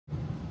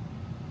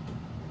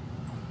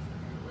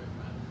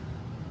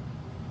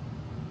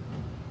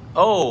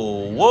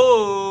Oh,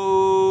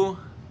 whoa!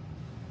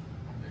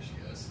 There she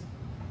is.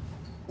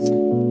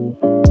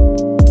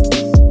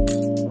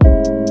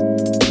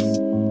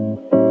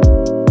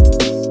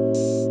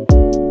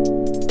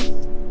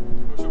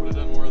 Wish I would have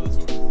done more of this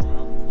when we come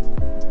out.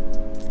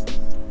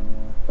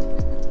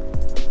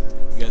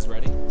 You guys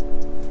ready?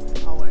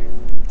 Always.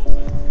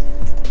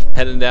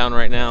 Heading down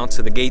right now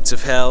to the gates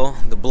of hell,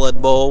 the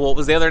Blood Bowl. What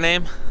was the other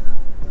name?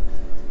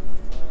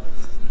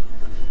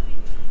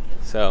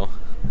 So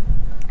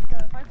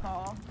if I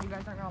fall, you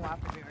guys aren't gonna laugh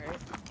at me, right?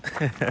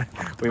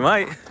 we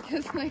might.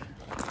 Because like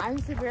I'm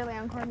severely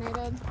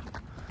uncoordinated.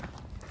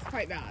 It's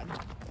quite bad.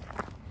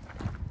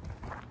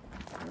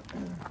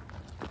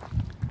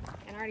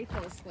 And I already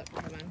feel a slip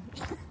coming.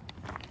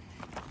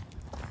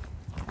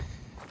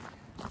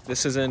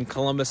 This is in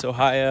Columbus,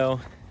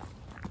 Ohio.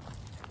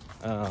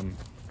 I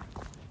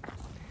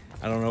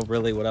don't know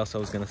really what else I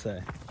was gonna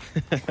say.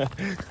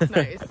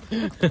 Nice.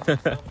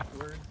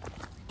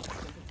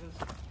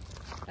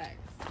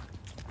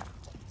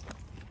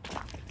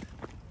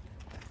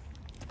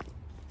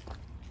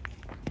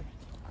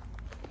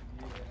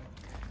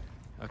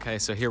 Okay,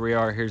 so here we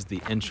are. Here's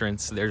the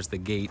entrance. There's the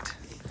gate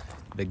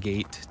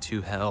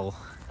to hell.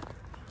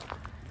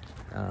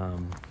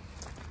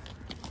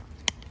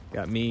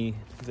 Got me,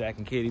 Zach,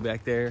 and Katie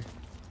back there.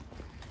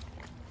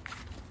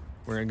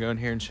 We're gonna go in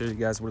here and show you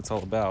guys what it's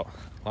all about.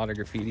 A lot of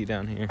graffiti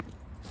down here.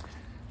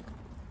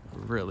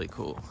 Really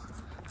cool.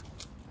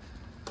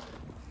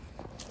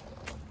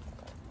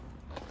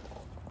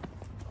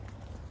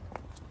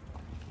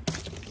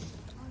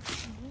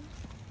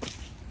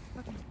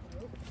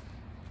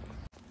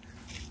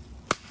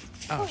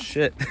 Oh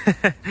shit.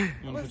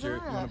 You want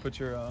to put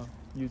your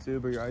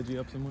YouTube or your IG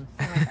up somewhere?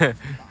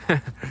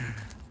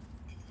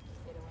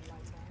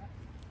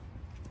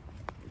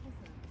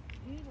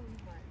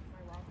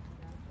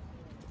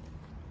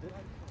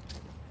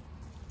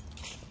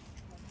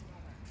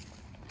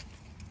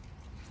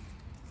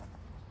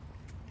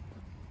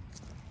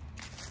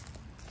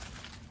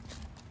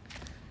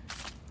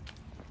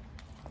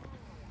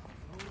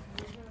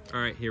 All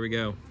right, here we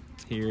go.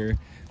 Here,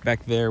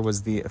 back there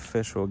was the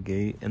official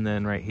gate, and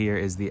then right here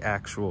is the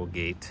actual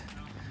gate.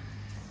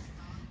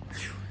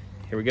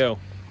 Here we go.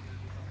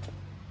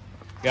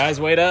 Guys,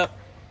 wait up.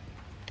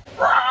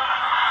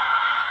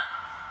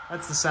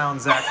 That's the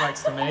sound Zach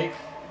likes to make.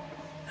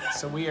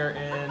 So we are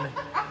in.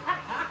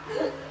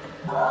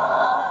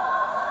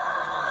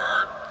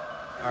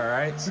 All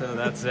right, so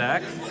that's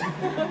Zach.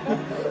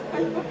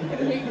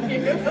 We,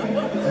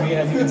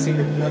 as you can see,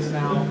 are just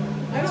now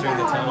entering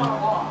the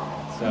tunnel.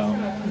 So, I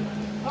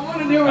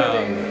want to do it.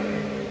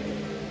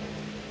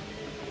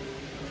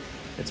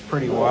 It's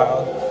pretty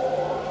wild.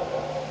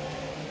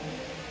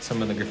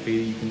 Some of the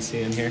graffiti you can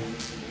see in here.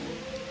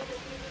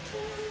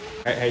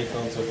 How you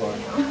feeling so far?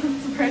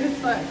 It's bright as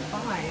fuck.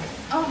 Fine.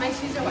 Oh, my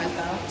shoes are wet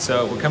though.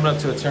 So we're coming up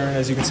to a turn.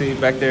 As you can see,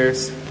 back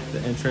there's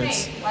the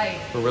entrance. Hey, like.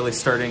 We're really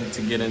starting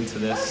to get into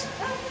this.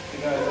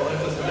 Hey guys, I like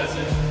this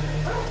message.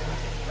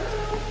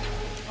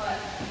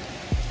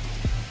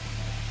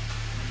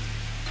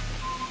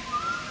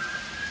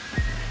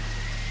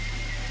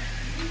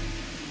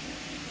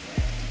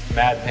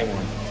 Mad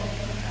penguin.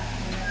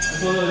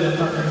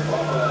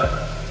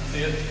 See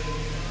it?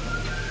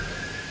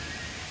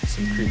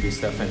 Some creepy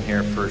stuff in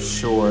here for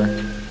sure.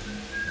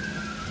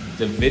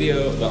 The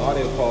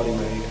audio quality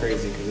might be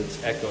crazy because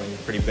it's echoing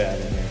pretty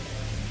bad in here.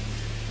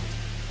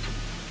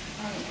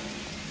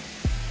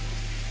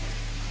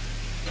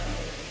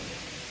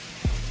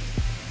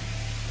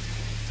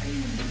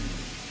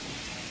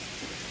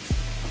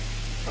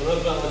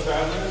 Hello, fellow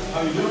travelers.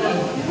 How you doing?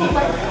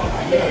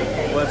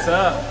 What's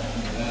up?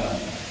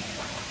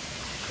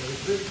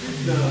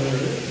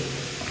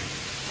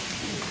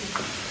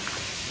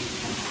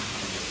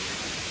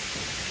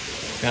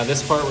 Now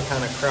this part we're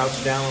kind of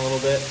crouched down a little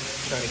bit,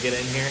 trying to get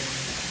in here.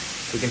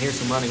 We can hear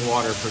some running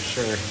water for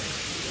sure.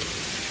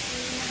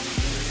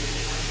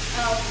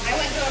 Oh, I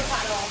went to a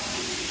puddle.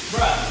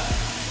 Bruh,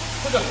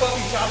 put a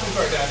fucking shopping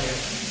cart down here.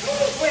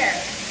 Where?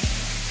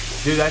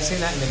 Dude, I've seen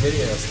that in the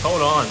videos.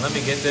 Hold on, let me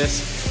get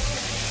this.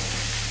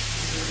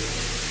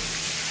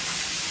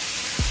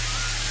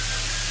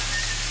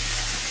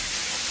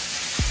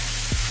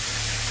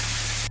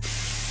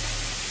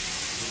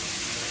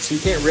 So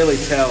you can't really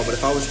tell, but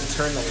if I was to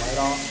turn the light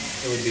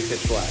off, it would be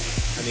pitch black.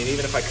 I mean,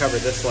 even if I cover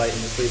this light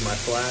and just leave my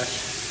flash,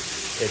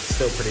 it's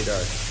still pretty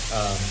dark.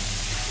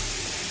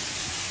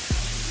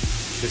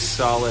 Just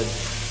solid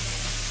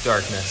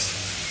darkness.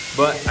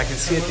 But I can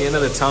see at the end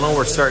of the tunnel,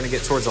 we're starting to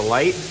get towards a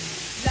light.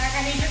 Zach,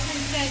 I need your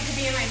consent to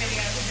be in my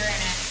video if you're in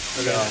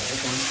it. Okay.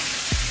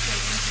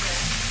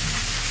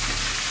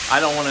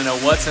 I don't want to know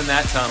what's in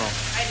that tunnel.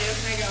 I do.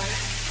 Can I go in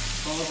it?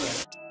 Follow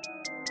that.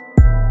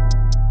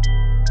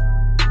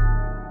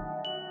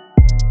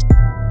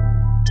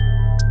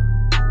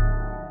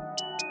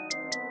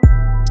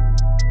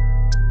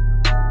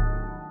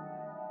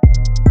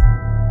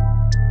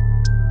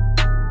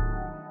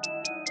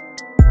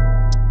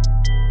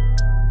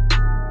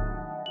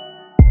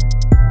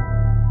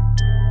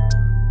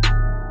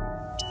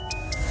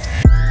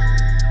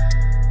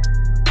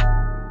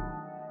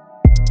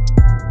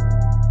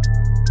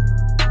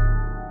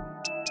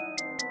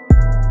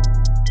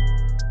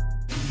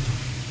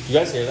 You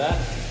guys hear that?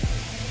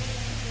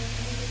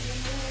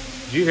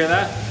 Did you hear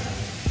that?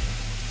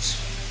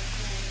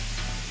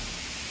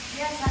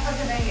 Yes, I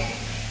heard the banging.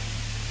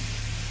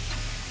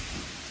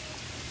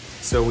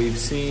 So we've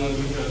seen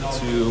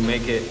to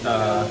make it,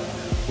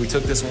 we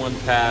took this one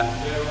path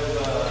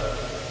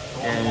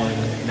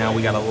and now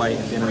we got a light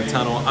at the end of the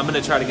tunnel. I'm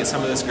gonna try to get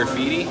some of this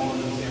graffiti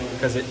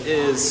because it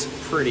is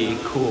pretty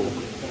cool.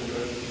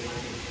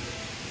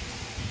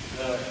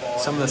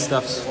 Some of the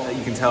stuff that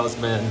you can tell has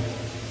been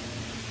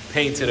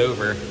painted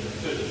over,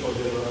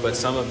 but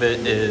some of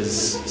it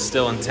is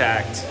still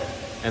intact,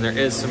 and there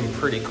is some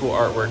pretty cool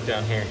artwork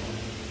down here.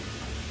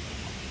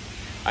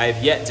 I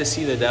have yet to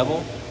see the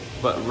devil,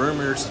 but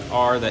rumors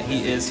are that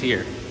he is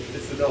here.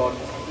 It's the dog.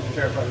 I'm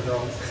terrified of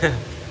dogs.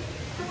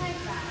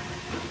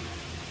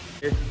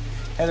 Hey,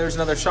 there's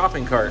another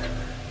shopping cart.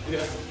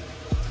 Yeah.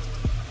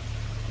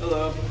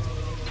 Hello.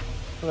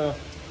 Hello.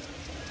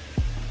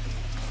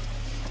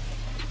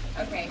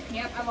 Okay,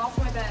 yep, I lost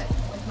my bet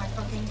with my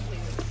fucking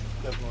shoes.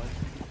 Definitely.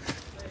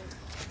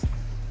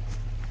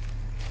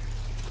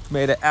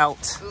 Made it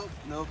out. Oh,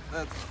 nope,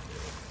 that's...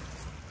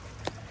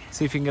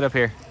 See if you can get up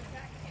here.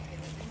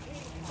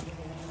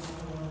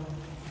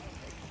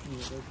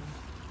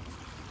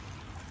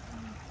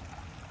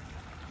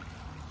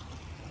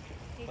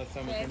 Last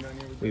time we came down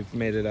here, We've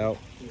made it out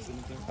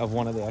of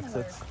one of the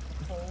exits.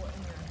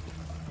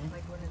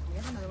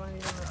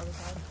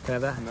 Can I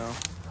have that? No,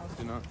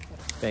 do not.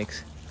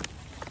 Thanks.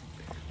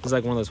 It's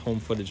like one of those home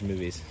footage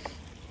movies.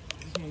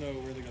 I just want to know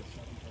where they got the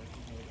shopping cart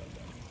and how they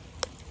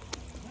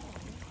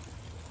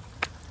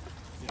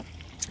got down.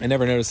 I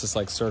never noticed this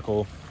like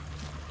circle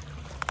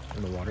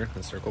in the water,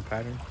 the circle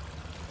pattern.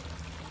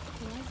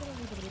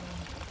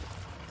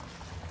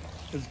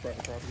 This is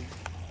private property.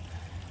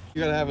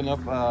 You gotta have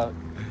enough,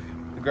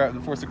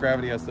 the force of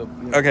gravity has to...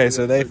 Okay,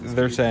 so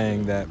they're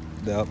saying that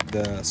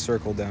the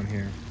circle down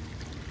here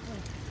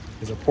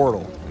is a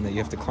portal and that you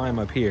have to climb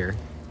up here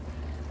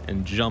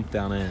and jump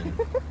down in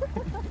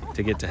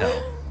to get to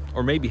hell.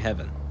 Or maybe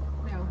heaven.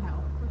 No,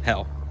 hell.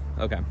 Hell,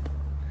 okay.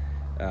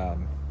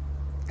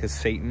 Because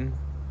Satan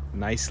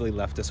nicely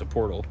left us a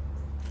portal.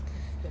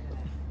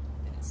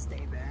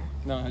 Stay there.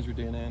 No, it has your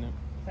DNA in it.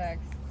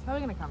 Thanks. It's probably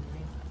gonna come to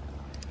me.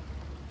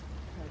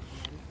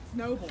 It's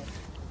noble.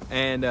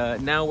 And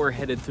now we're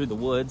headed through the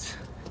woods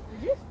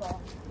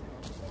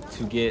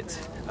to get,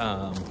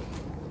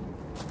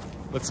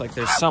 looks like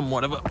there's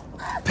somewhat of a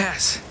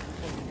pass.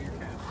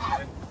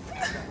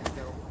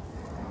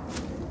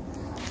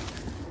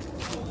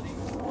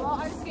 Well,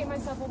 I just gave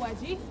myself a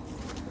wedgie.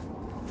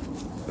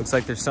 Looks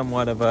like there's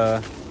somewhat of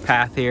a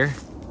path here.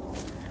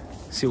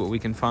 See what we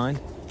can find.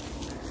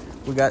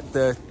 We got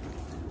the...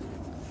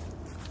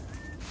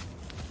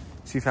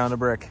 She found a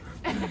brick.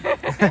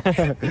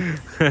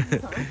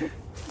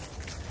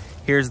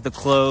 Here's the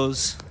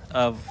clothes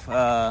of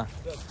the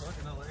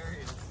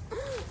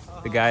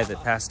guy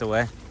that passed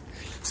away.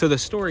 So the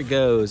story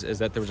goes is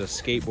that there was a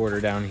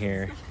skateboarder down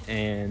here,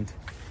 and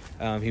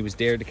he was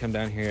dared to come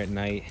down here at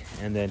night,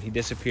 and then he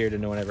disappeared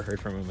and no one ever heard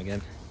from him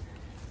again.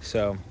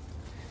 So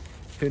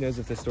who knows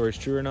if this story is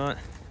true or not,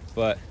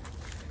 but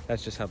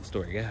that's just how the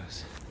story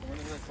goes.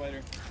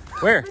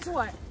 Where? Here's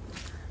what?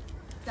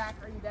 Zach,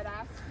 are you dead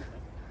ass?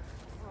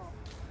 Oh,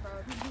 bro,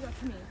 you do that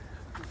to me.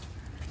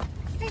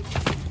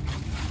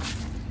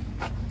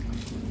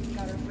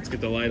 Let's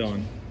get the light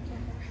on.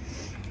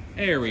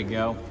 There we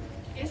go.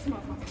 It's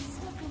motherfucking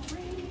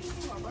slippery.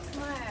 Oh, what's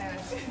my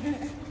ass?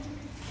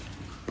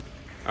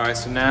 All right,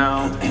 so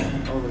now,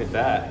 oh, look at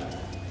that.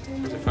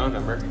 There's a phone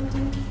number.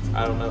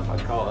 I don't know if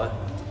I'd call it.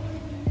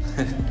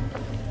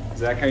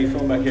 Zach, how you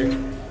feeling back here?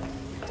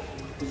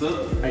 What's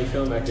up? How you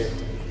feeling back here?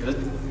 Good.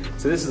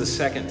 So this is the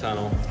second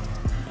tunnel.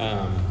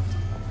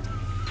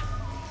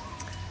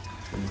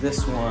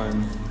 This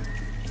one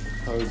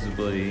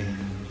supposedly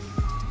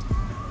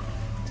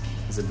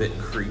is a bit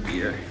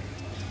creepier.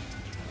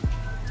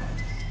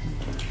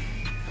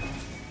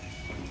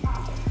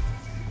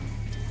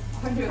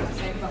 I'm doing the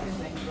same fucking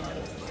thing.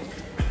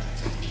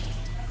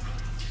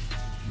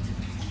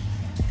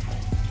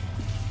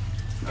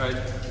 All right.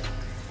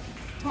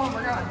 Come on,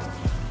 we're going.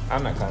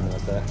 I'm not climbing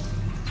up that.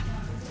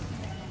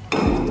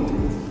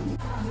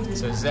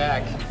 So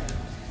Zach,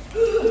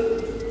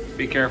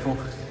 be careful,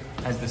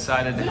 has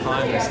decided to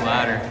climb this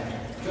ladder.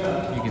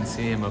 You can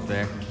see him up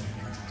there.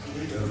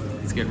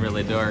 It's getting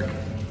really dark.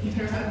 Can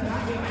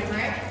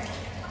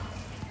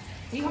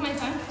you hold my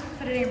phone?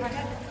 Put it in your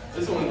pocket.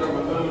 This one grabbed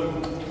my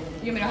phone.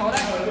 You want me to hold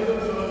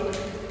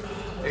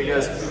it? It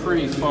goes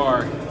pretty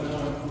far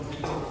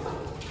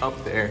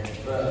up there.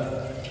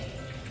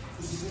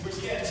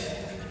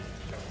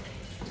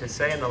 To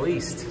say in the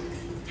least.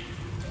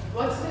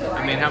 Let's do it.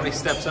 I mean, how many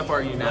steps up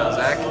are you now,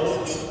 Zach?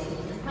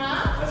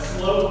 Huh? That's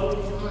slow.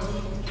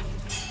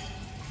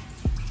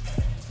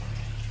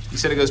 You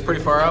said it goes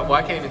pretty far up? Well,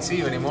 I can't even see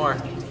you anymore.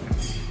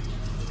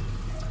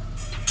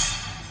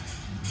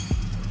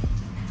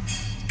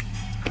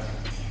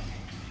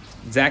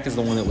 Zach is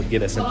the one that would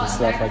get us into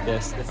stuff like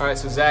this. All right,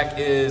 so Zach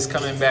is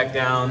coming back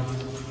down.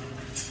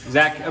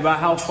 Zach, about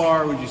how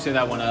far would you say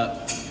that went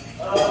up?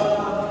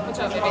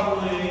 So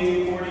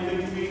maybe. Probably 40,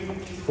 50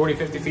 feet. 40,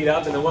 50 feet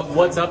up, and then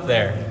what's up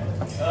there?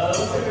 Looks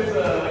like there's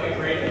a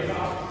grate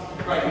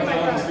right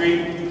on the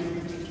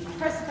street.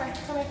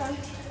 Press, tell my phone.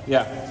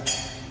 Yeah.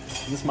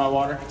 Is this my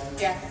water?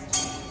 Yes.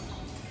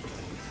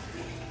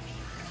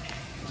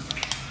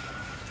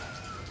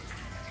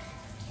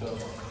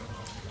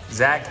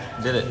 Zach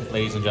did it,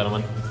 ladies and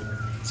gentlemen.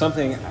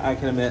 Something I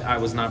can admit I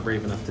was not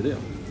brave enough to do.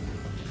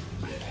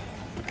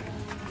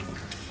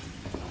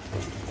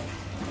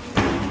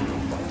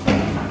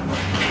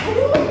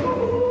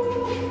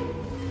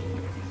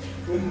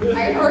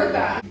 I heard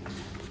that.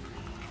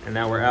 And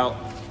now we're out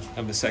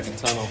of the second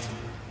tunnel.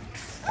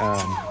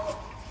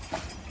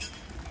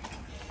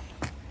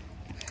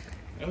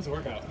 That was a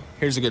workout.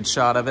 Here's a good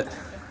shot of it.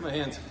 My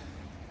hands.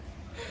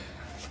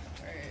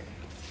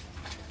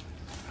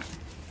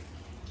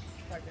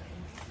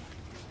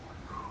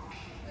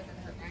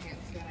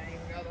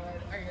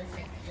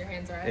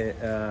 It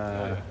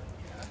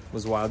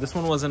was wild. This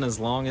one wasn't as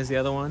long as the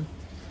other one,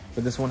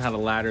 but this one had a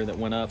ladder that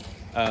went up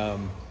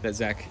that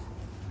Zach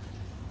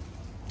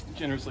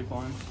Generously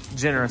climbed.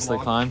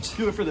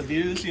 Do it for the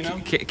views, you know?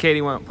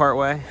 Katie went part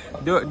way.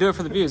 Do it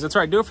for the views. That's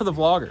right. Do it for the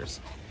vloggers.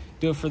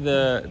 Do it for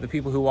the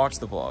people who watch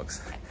the vlogs.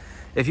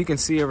 If you can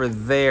see over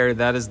there,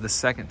 that is the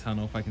second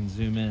tunnel. If I can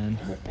zoom in.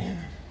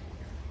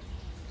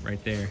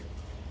 Right there.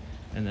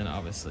 And then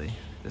obviously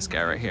this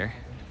guy right here.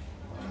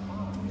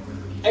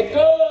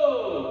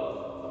 Echo!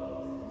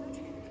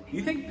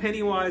 You think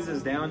Pennywise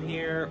is down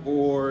here,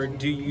 or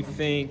do you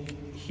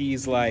think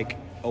he's like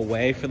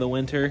away for the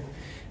winter?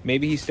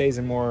 Maybe he stays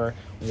in more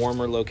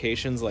warmer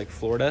locations like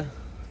Florida?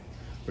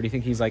 Or do you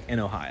think he's like in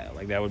Ohio?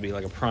 Like that would be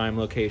like a prime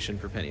location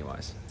for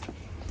Pennywise.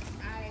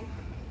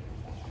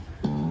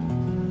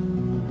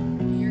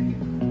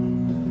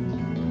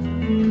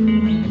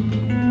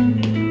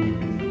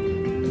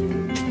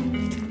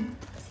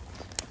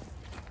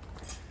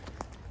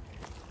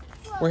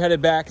 We're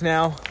headed back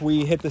now.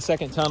 We hit the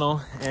second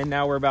tunnel and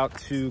now we're about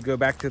to go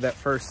back to that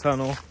first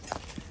tunnel.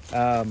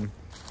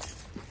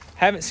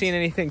 Haven't seen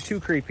anything too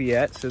creepy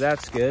yet, so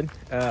that's good.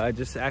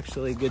 Just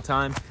actually a good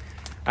time.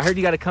 I heard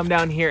you got to come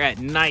down here at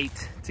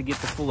night to get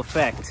the full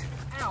effect.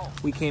 Ow.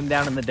 We came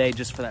down in the day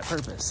just for that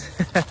purpose.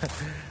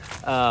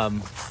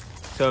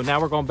 So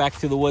now we're going back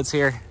to the woods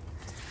here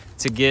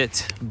to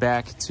get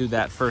back to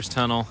that first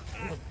tunnel.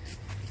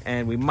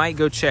 And we might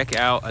go check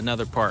out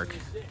another park.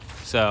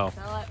 So,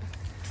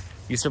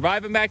 you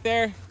surviving back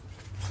there?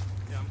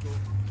 Yeah, I'm cool.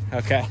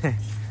 Okay.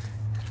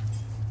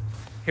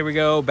 Here we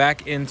go,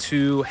 back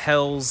into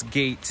Hell's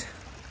Gate.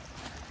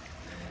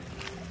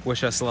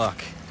 Wish us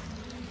luck.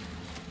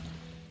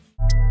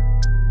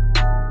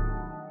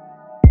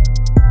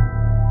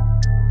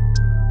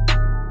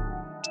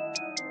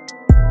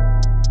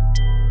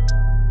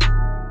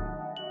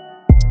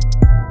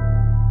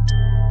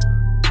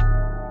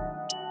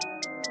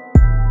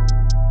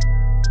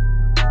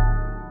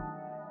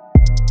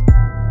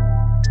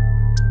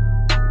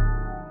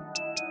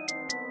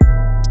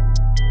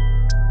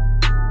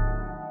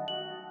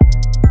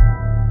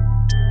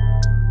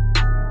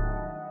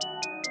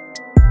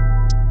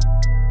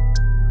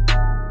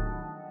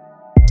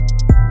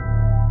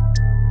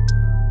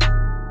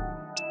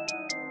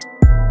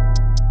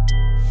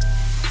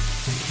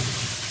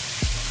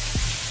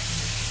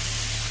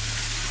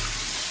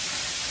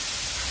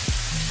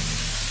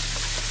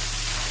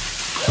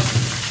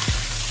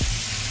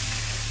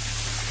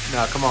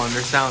 No, come on,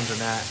 there's sounds in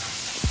that.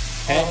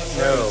 Heck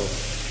no.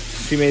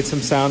 She made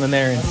some sound in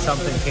there and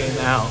something came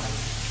out.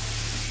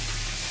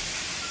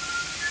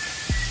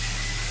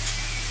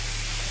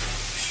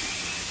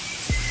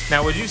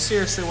 Now, would you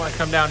seriously want to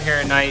come down here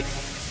at night?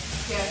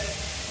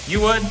 Yes.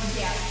 You would?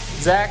 Yeah.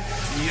 Zach?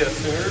 Yes,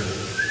 sir.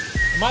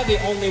 Am I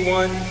the only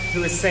one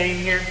who is sane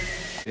here?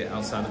 Get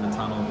outside of the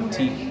tunnel, the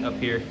teak up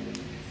here.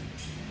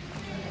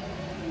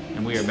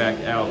 And we are back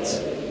out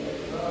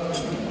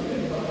of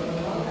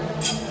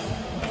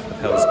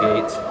Hell's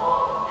Gate.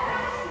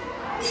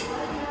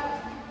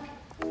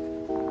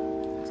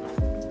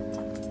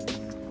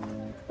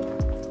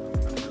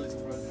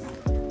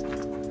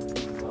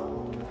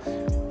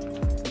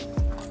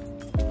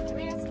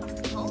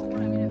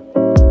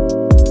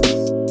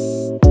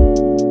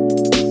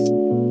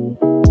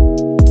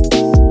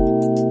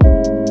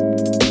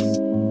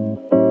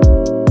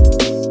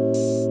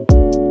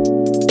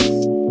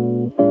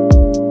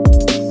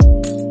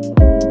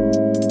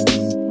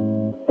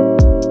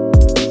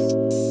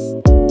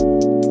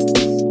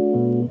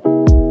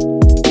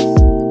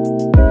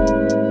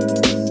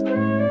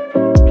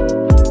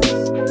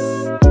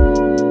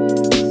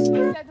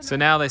 So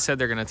now they said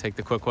they're gonna take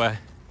the quick way.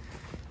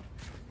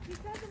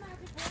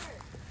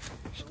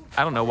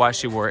 I don't know why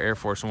she wore Air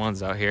Force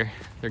Ones out here.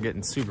 They're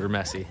getting super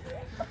messy.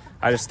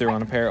 I just threw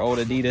on a pair of old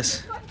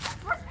Adidas.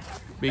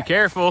 Be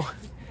careful.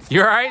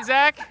 You all right,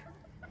 Zach?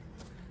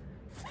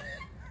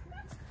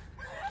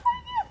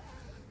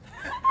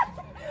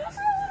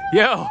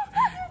 Yo.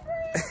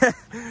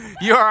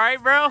 You all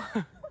right, bro?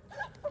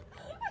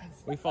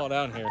 We fall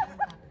down here.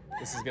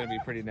 This is gonna be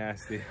pretty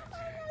nasty.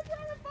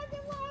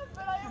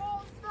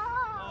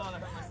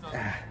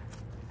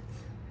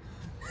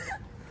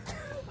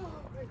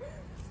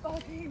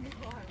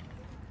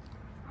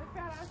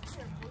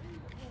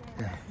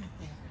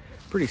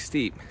 Pretty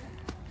steep,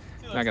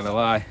 not gonna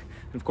lie.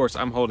 And of course,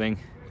 I'm holding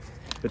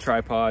the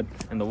tripod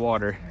and the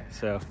water,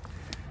 so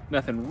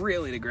nothing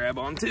really to grab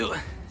onto.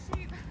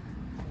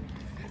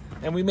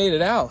 And we made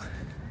it out.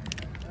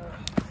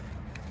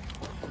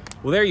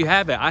 Well, there you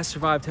have it. I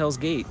survived Hell's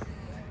Gate.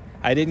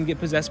 I didn't get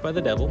possessed by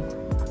the devil,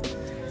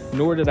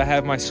 nor did I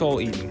have my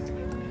soul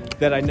eaten,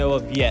 that I know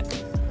of yet.